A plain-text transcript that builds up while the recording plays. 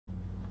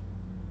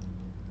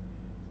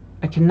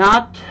I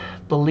cannot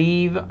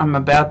believe I'm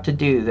about to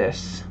do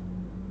this.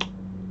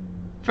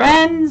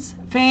 Friends,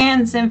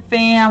 fans, and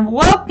fam,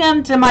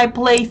 welcome to my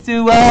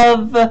playthrough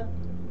of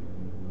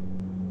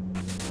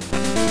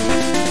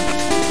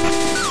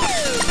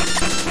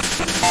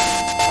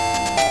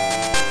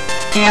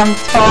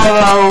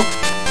Hamtaro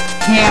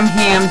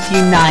Ham-Hams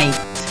Unite,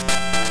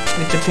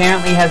 which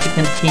apparently has a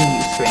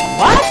continue screen.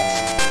 What?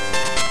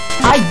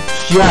 I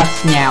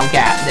just now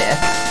got this.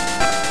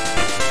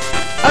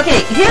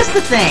 Okay, here's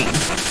the thing.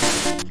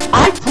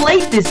 I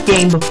played this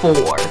game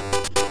before.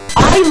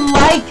 I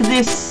like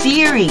this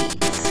series.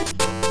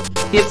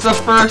 It's the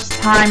first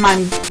time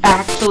I'm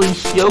actually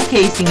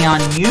showcasing it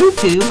on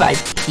YouTube. I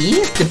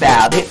teased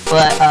about it,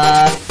 but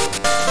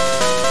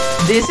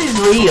this is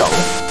real.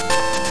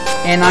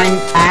 And I'm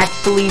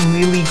actually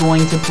really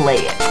going to play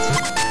it.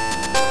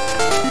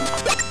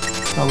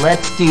 So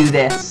let's do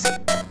this.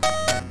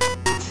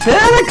 To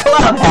the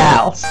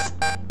clubhouse!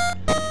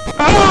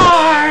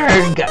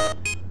 Arrgh!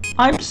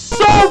 I'm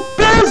so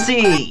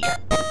busy!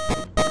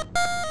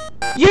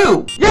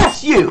 You!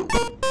 Yes, you!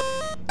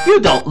 You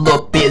don't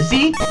look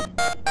busy!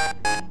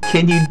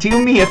 Can you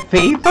do me a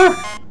favor?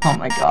 Oh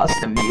my gosh,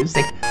 the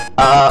music.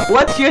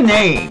 What's your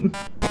name?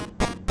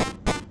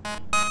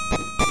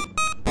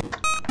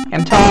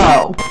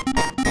 Hamtaro.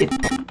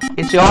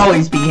 It should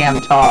always be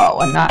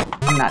Hamtaro. I'm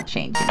not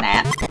changing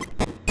that.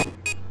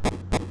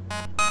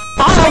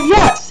 Ah,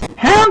 yes!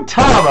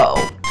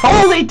 Hamtaro!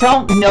 Totally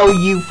don't know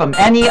you from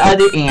any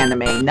other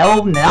anime.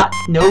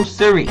 No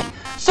siree.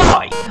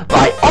 Sorry, but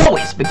I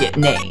always forget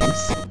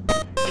names.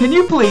 Can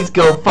you please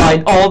go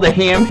find all the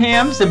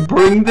Ham-Hams and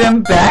bring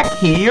them back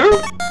here?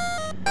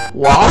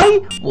 Why?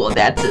 Well,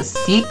 that's a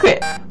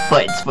secret,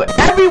 but it's for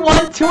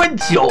everyone to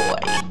enjoy.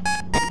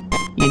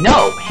 You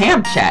know,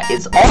 ham chat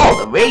is all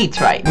the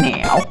rage right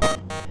now.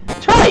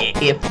 Try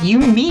it if you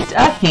meet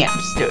a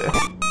hamster.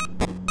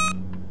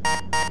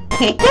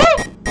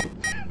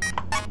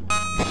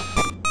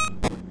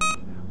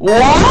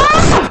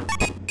 What?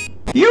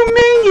 You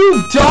mean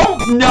you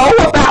don't know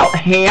about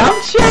ham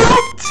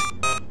chat?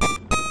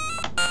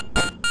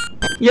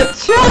 You're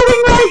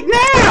chatting right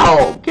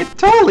now! You're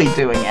totally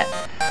doing it.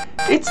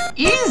 It's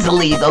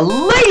easily the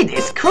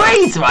latest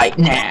craze right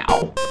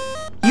now.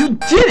 You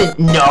didn't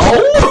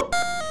know?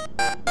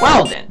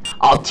 Well then,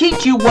 I'll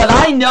teach you what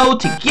I know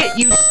to get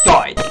you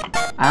started.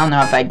 I don't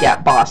know if I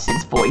got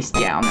Boston's voice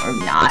down or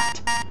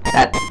not.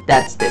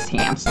 That's this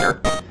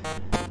hamster.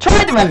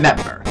 Try to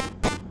remember.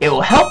 It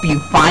will help you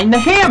find the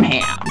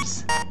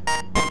Ham-Hams.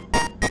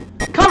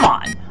 Come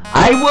on,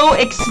 I will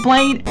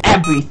explain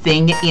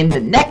everything in the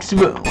next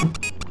room.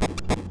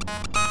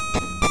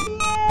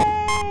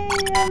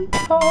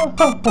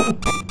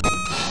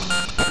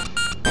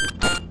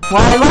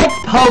 Well, I like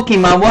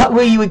Pokemon. What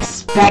were you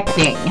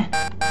expecting?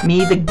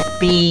 Me to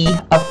be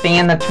a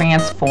fan of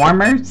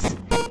Transformers?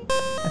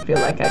 I feel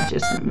like I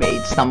just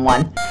made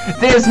someone.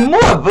 There's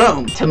more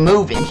room to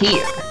move in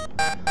here.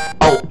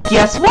 Oh,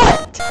 guess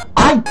what?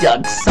 I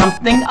dug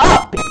something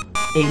up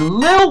a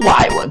little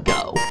while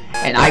ago,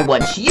 and I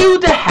want you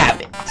to have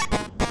it.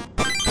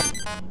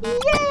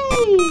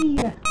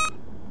 Yay!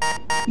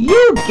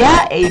 You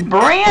got a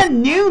brand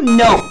new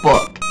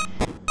notebook.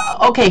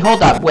 Okay,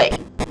 hold up, wait.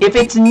 If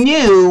it's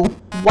new,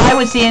 why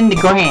was it in the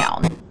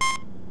ground?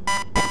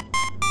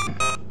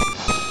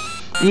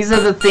 These are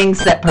the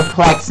things that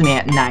perplex me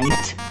at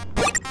night.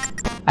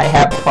 I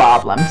have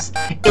problems.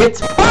 It's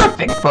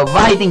perfect for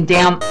writing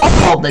down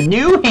all the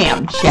new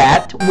ham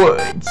chat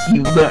words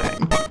you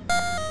learn.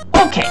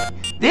 Okay,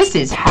 this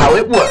is how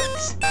it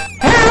works.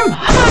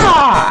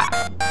 Ham-ha!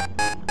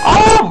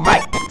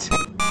 Alright.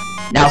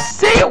 Now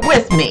say it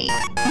with me.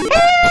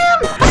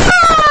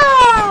 Ham-ha!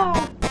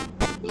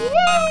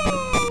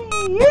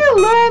 Yay! You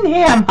learn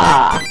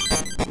ham-ha.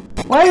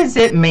 What does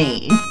it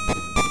mean?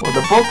 Well,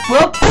 the book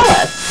will tell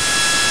us.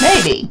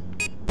 Maybe.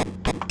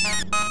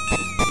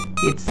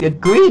 It's a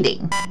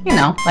greeting. You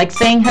know, like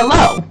saying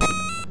hello.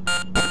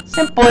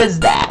 Simple as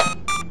that.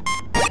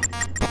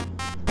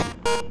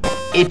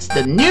 It's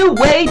the new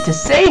way to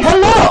say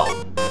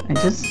hello. I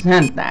just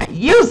said that.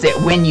 Use it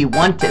when you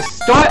want to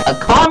start a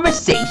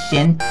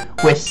conversation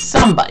with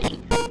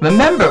somebody.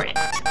 Remember it.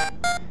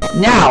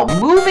 Now,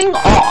 moving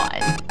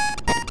on.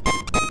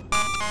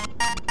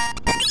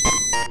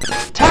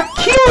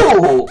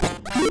 Taku!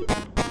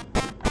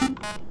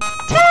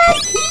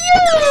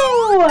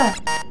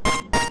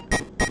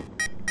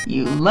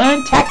 You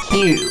learn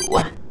Taku,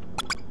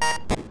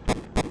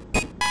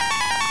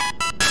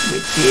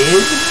 which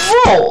is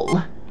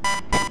roll.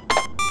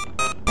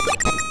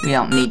 We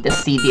don't need to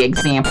see the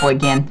example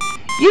again.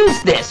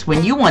 Use this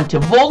when you want to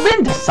roll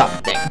into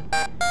something.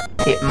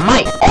 It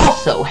might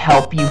also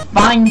help you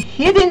find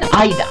hidden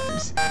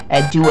items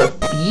and do a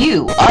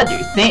few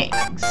other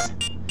things.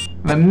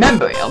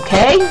 Remember it,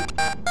 okay?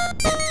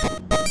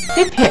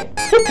 Hip hip,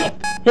 hip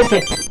hip, hip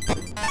hip.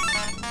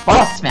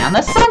 Boss found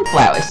a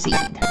sunflower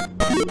seed.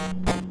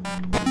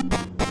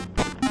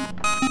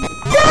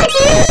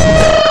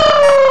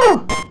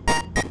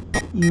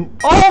 You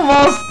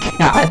almost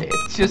got it.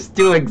 Just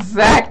do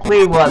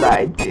exactly what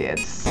I did.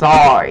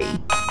 sorry.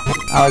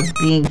 I was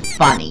being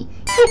funny.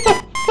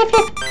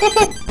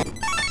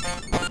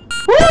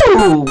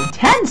 Woo!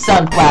 10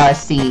 sunflower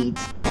seeds.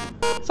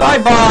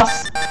 Sorry,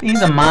 boss.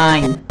 These are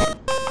mine.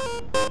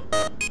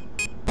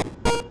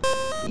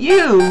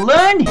 You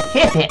learn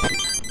hip hip.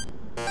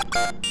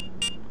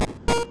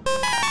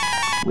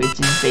 Which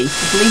is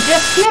basically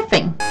just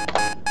sniffing.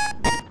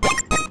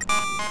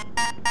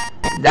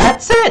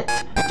 That's it!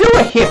 Do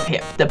a hip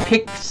hip to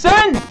pick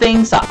certain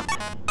things up.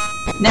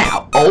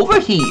 Now, over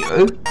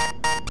here...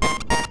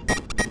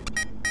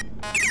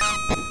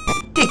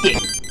 Dig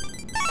it!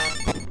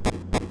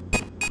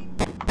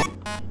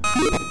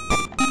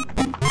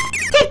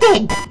 Dig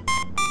it!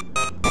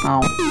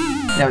 Oh,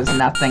 there was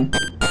nothing.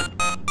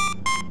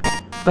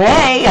 But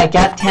hey, I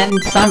got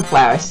 10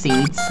 sunflower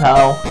seeds,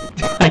 so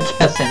I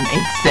guess it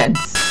makes sense.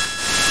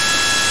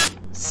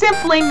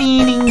 Simply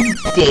meaning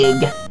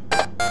dig.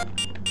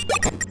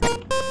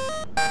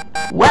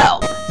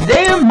 Well,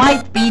 there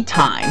might be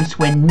times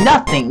when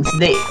nothing's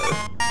there.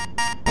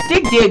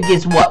 Dig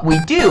is what we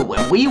do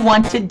when we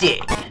want to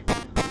dig.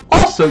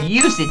 Also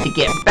use it to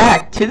get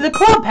back to the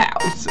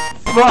clubhouse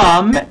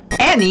from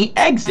any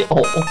exit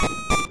hole.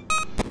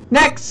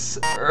 Next,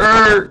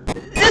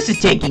 this is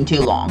taking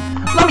too long.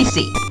 Let me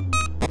see.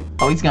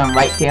 Oh, he's gonna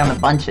write down a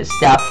bunch of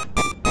stuff.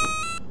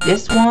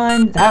 This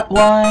one, that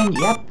one,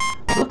 yep,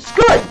 looks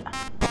good.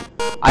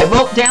 I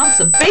wrote down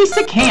some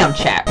basic ham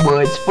chat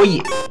words for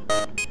you.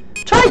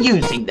 Try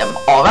using them,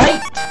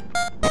 alright?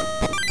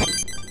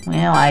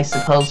 Well, I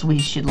suppose we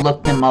should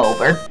look them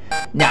over.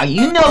 Now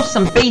you know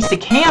some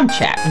basic ham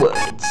chat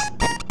words.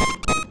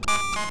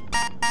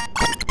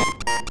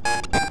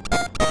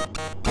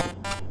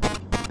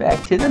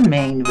 Back to the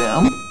main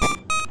room.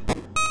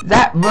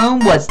 That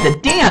room was the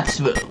dance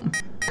room.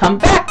 Come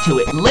back to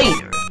it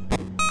later.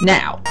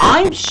 Now,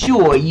 I'm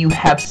sure you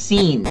have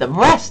seen the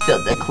rest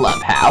of the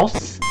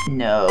clubhouse.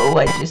 No,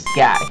 I just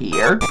got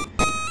here.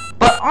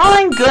 But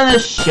I'm gonna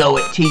show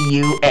it to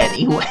you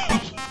anyway.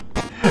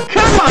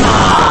 Come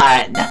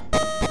on!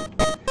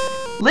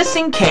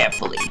 Listen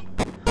carefully.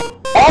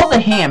 All the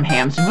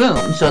Ham-Ham's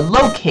rooms are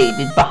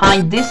located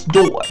behind this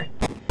door.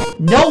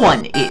 No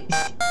one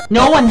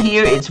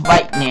here is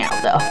right now,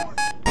 though.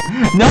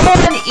 No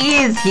one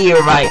is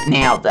here right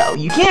now, though.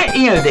 You can't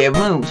enter their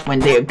rooms when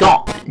they're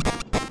gone.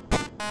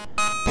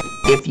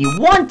 If you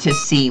want to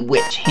see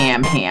which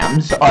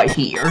Ham-Hams are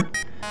here,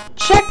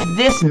 check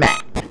this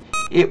map.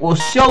 It will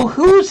show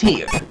who's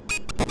here.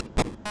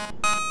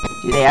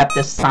 Do they have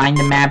to sign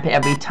the map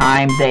every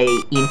time they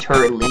enter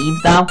or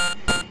leave, though?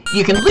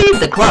 You can leave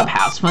the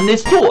clubhouse from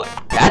this door.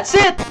 That's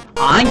it.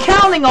 I'm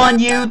counting on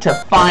you to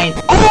find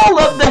all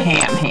of the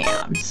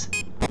Ham-Hams.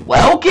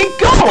 Well, get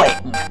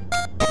going!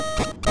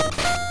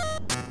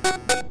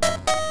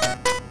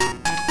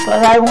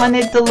 But I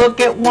wanted to look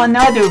at one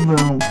other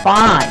room.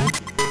 Fine.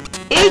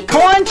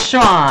 Acorn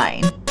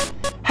Shrine.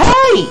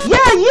 Hey,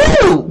 yeah,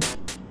 you!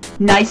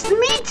 Nice to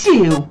meet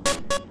you.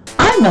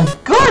 I'm a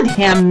good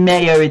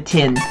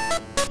Ham-haHHHH.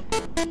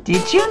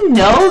 Did you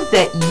know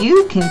that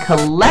you can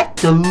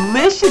collect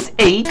delicious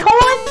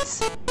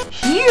acorns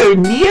here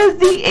near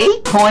the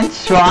Acorn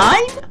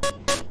Shrine?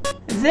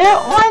 There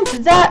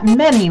aren't that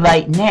many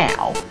right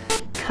now,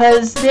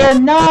 'cause they're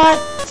not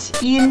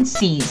in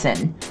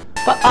season.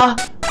 But,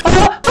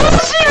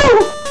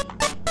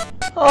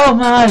 oh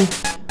my,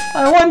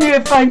 I wonder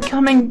if I'm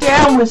coming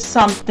down with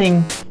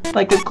something,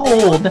 like a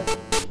cold.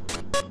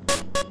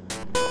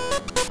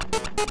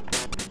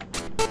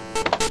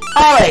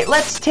 Alright,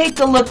 let's take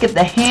a look at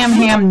the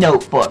Ham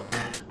notebook.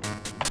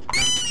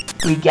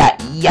 We got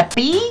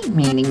yuppie,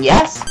 meaning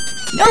yes.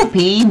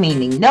 Nopey,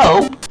 meaning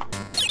no.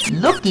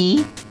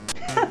 Looky,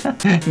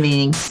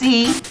 meaning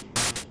see.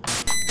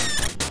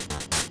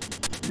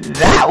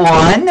 That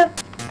one.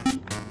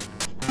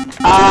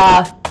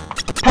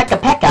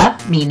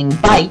 Pekka, meaning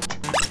bite.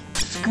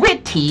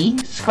 Scritty,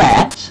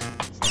 scratch.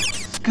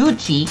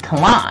 Scoochie,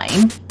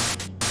 climb.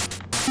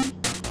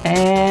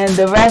 And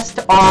the rest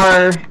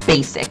are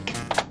basic.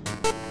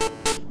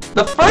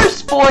 The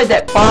first 4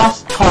 that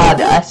Boss taught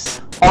us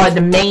are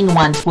the main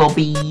ones we'll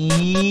be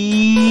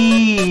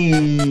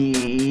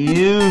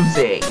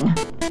using.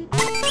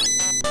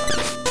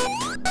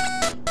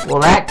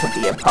 Well, that could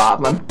be a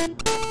problem.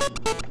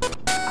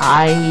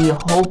 I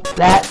hope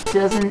that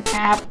doesn't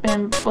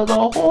happen for the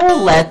whole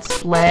Let's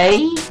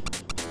Play.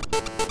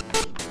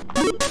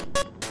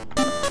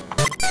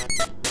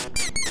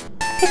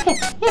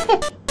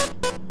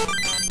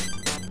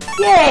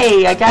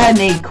 Yay, I got an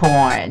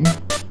acorn.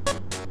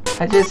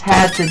 I just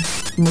had to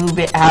move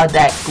it out of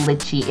that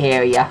glitchy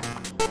area.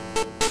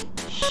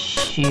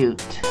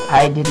 Shoot,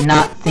 I did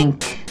not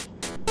think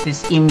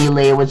this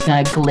emulator was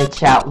gonna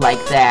glitch out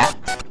like that.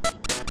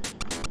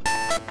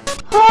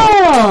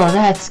 Oh,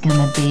 that's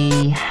gonna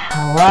be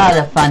a lot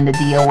of fun to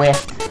deal with.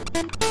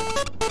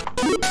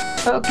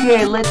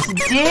 Okay, let's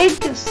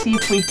dig, see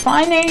if we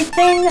find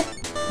anything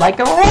like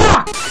a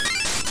rock.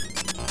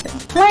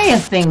 There's plenty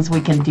of things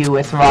we can do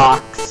with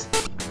rocks.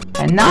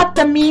 And not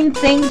the mean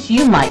things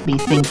you might be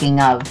thinking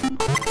of.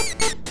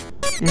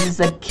 This is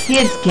a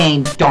kid's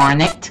game,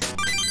 darn it.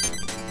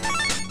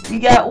 You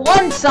got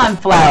 1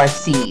 sunflower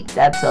seed.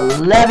 That's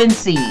 11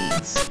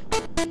 seeds.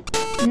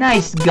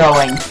 Nice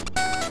going.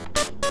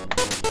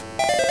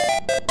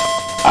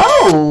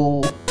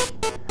 Oh!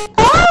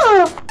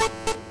 Oh!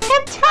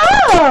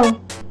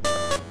 Hamtaro!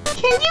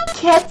 Can you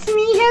catch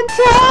me,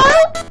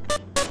 Hamtaro?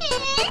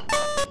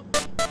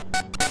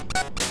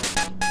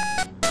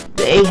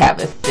 They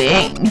have a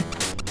thing.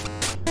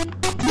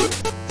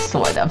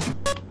 Sort of.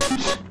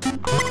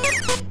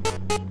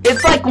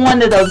 It's like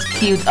one of those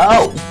cute...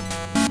 Oh!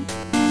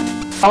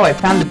 Oh, I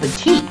found a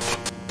boutique.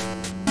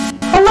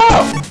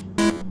 Hello!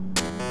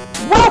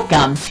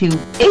 Welcome to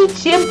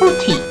HM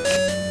Boutique.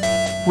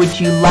 Would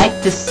you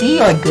like to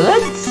see our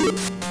goods?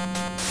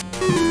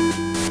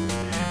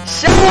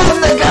 Show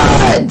them the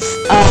goods!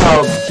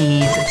 Oh,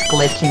 jeez, it's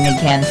glitching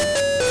again.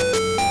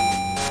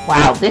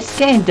 Wow, this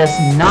game does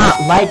not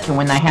like it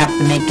when I have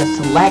to make a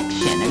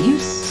selection. Are you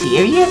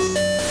serious?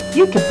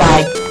 You could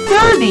buy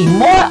 30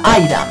 more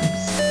items.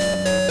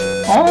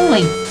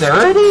 Only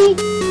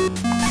 30?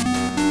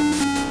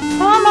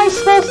 How am I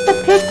supposed to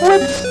pick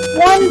which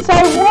ones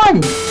I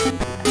want?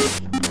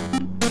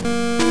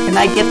 Can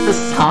I get the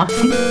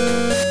sign?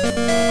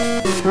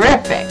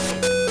 Terrific.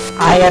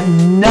 I have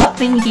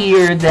nothing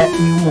here that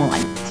you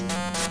want.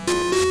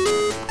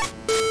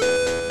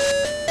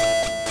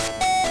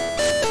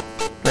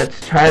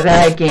 Let's try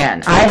that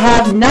again. I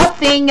have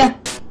nothing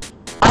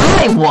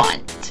I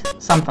want.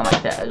 Something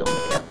like that. I don't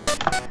care.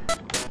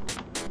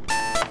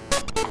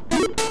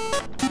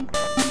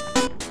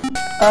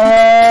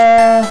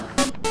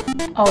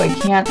 Oh, I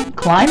can't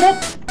climb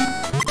it?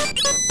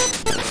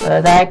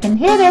 But I can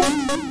hit it.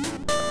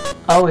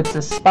 Oh, it's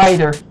a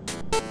spider.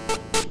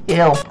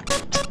 Ew.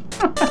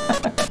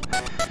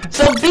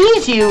 So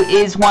Bijou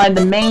is one of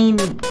the main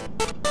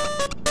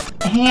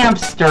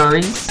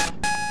hamsters.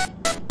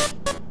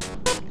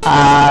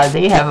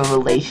 They have a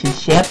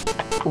relationship.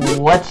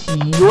 What's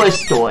your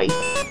story?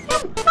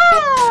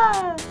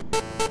 Ham-ha!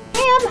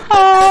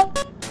 Ham-ha!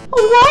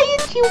 Why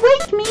didn't you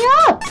wake me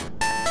up?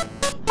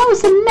 I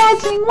was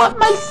imagining what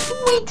my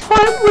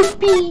sweetheart would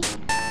be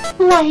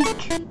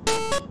like.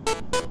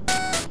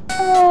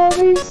 Oh,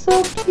 they're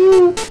so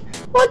cute.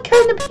 What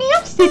kind of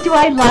hamster do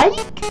I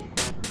like?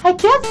 I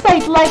guess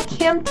I'd like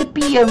him to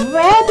be a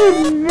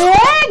rather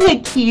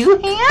mega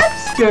cute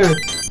hamster.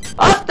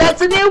 Oh,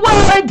 that's a new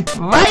word!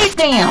 Write it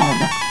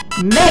down!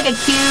 Mega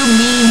Q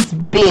means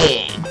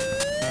big.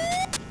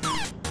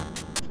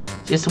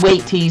 Just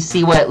wait till you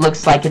see what it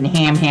looks like in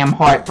Ham-Ham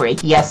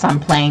Heartbreak. Yes, I'm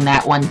playing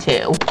that one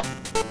too.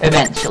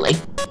 Eventually.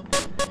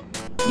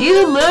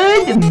 You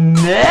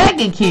learned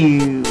Mega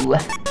Q.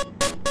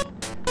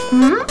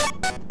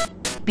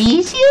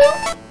 Bijou?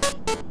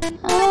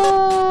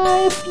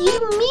 If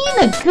you mean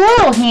a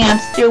girl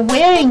hamster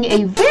wearing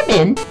a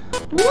ribbon,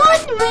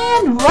 one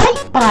ran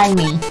right by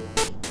me.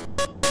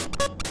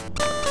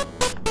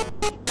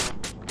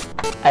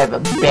 I have a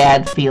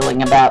bad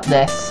feeling about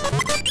this.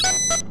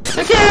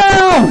 Look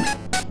down!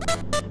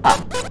 Oh.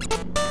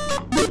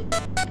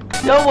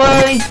 Don't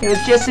worry, it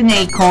was just an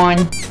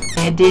acorn.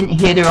 And it didn't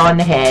hit her on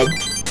the head.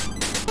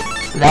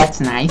 So that's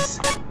nice.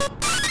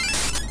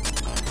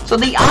 So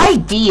the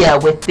idea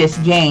with this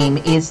game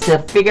is to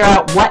figure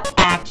out what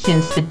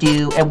actions to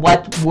do and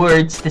what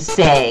words to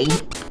say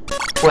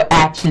or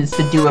actions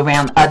to do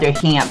around other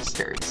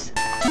hamsters.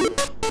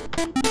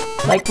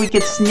 Like we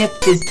could sniff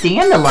this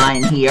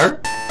dandelion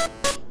here.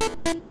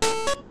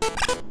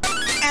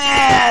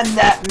 And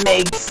that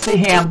makes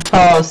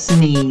Hamtaro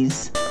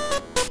sneeze.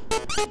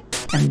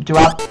 And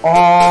drop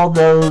all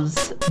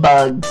those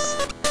bugs.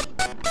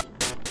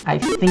 I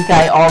think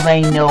I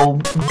already know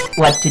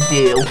what to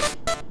do.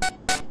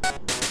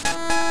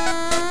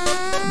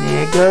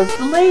 There goes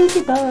the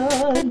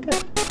ladybug.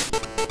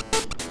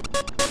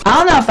 I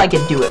don't know if I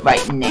can do it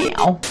right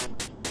now.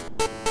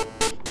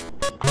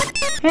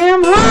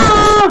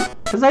 Ham-ha!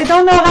 Because I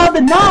don't know how to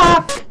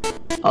knock.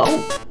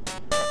 Oh.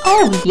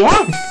 Oh,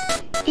 yes.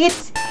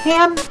 It's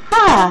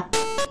Ham-ha.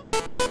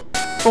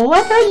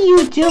 What are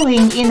you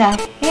doing in a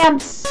ham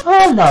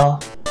solo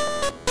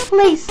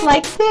place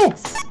like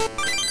this?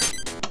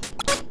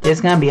 There's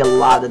gonna be a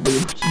lot of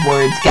these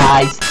words,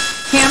 guys.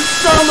 Ham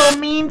solo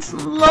means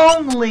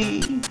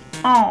lonely.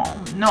 Oh,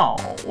 no.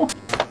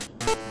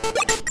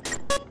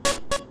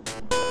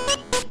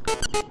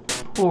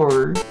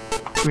 Poor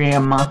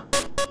grandma.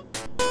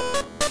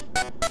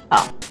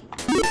 Oh.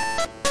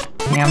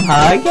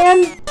 Ham-ha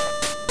again?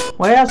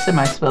 What else am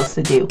I supposed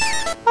to do?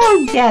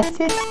 Oh, yes,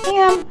 it's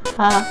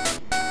Ham-ha.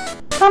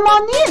 Come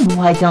on in,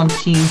 why don't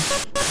you?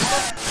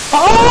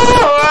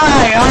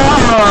 Alright.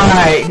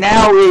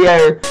 Now we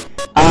are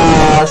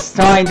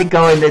starting to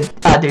go into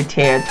other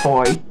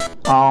territory.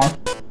 Oh.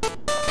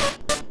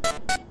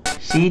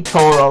 She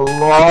told a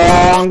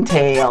long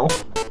tale.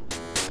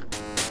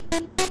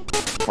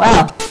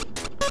 Wow.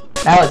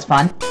 That was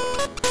fun.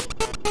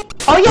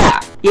 Oh yeah,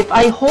 if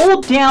I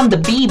hold down the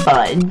B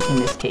button, in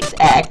this case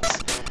X,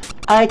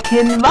 I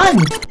can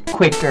run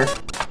quicker.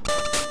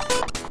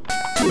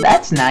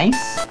 That's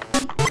nice.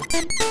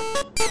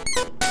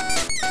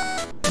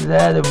 Is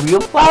that a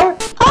real flower?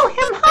 Oh,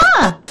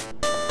 Ham-ha!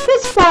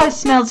 This sunflower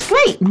smells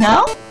great,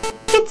 no?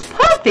 It's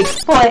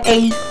perfect for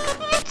a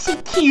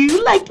coochie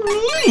coo like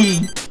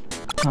me.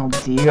 Oh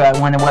dear, I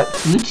wonder what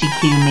coochie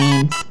coo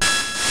means.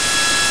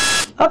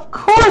 Of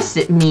course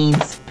it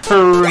means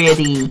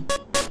pretty.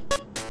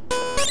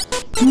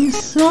 You're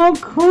so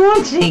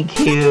coochie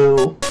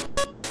coo.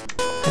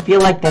 I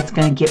feel like that's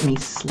gonna get me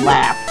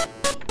slapped.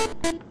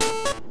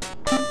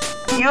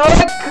 You're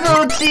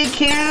coochie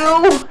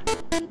coo.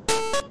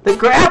 The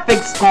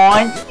graphics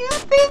on. You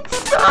think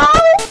so?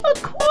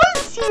 Of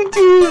course you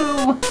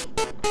do.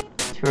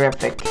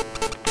 Terrific.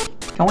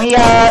 Can we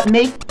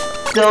make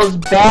those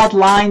bad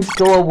lines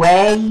go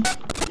away?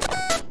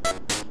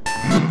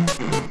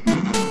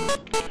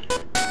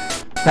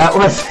 That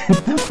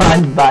wasn't the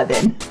fun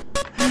button.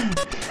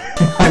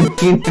 I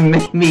mean, it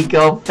made me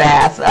go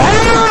fast.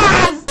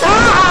 Ah,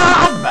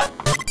 stop!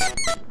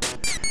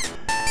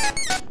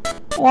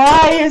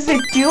 Why is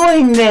it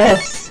doing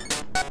this?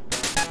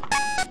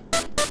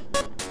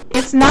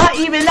 It's not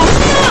even.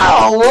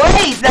 Oh,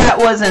 wait, that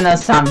wasn't a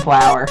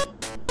sunflower.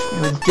 It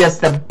was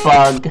just a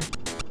bug.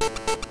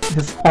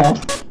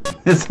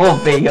 This whole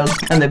video's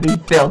gonna be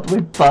filled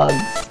with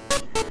bugs.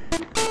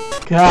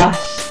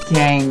 Gosh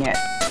dang it,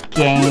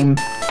 game.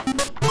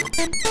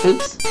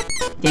 Oops,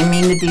 didn't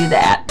mean to do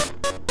that.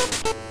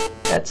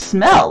 That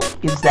smell,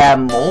 is that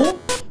a mole?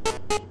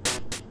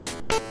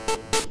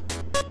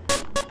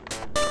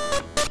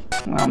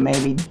 Well,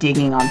 maybe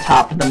digging on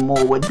top of the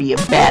mole would be a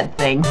bad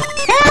thing.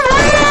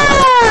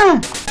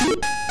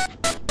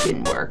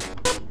 Didn't work.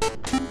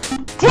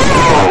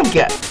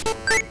 Dig!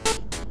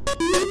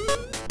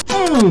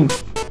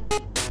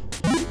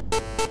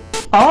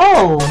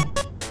 Oh,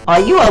 are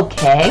you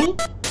okay?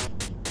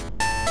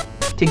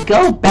 To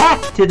go back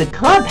to the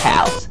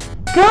clubhouse,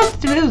 go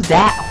through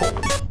that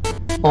hole.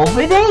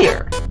 Over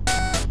there.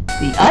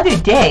 The other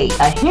day,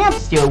 a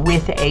hamster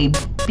with a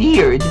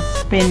beard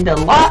spent a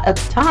lot of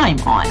time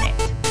on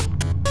it.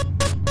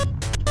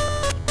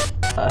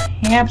 A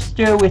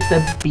hamster with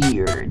a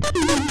beard.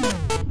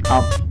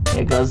 Oh,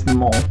 there goes the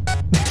mole.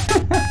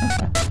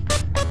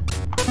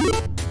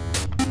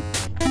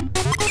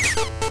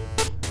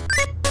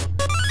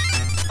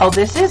 Oh,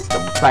 this is the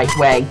right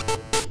way.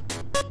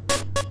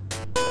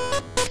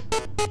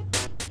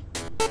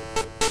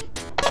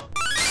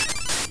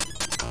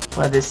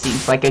 Well, this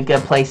seems like a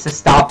good place to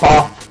stop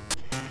off.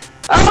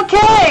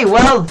 Okay,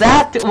 well,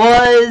 that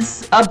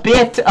was a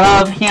bit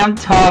of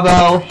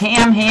Hamtaro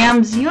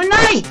Ham-Hams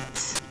Unite.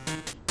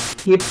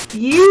 If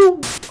you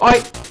are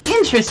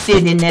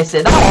interested in this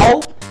at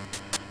all,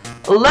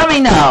 let me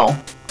know.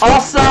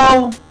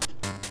 Also,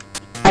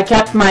 I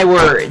kept my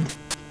word.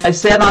 I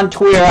said on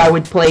Twitter I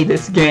would play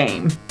this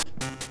game.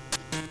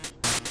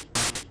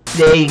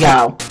 There you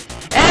go.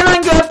 And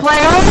I'm going to play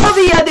all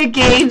the other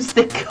games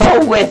that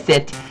go with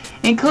it,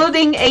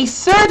 including a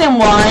certain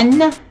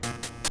one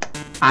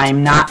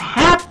I'm not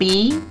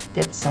happy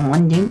that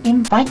someone didn't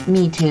invite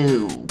me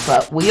to.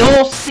 But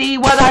we'll see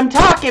what I'm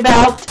talking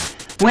about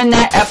when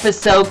that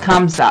episode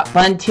comes up.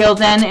 But until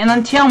then, and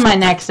until my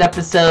next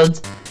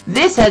episodes,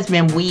 this has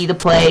been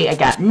Wii2PLAY. I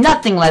got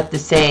nothing left to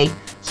say,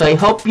 so I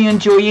hope you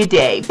enjoy your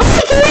day.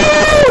 Bye to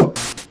you!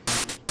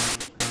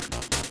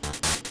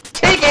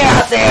 Take it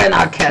out there and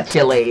I'll catch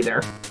you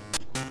later.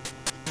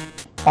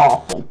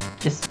 Awful.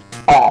 Just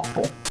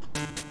awful.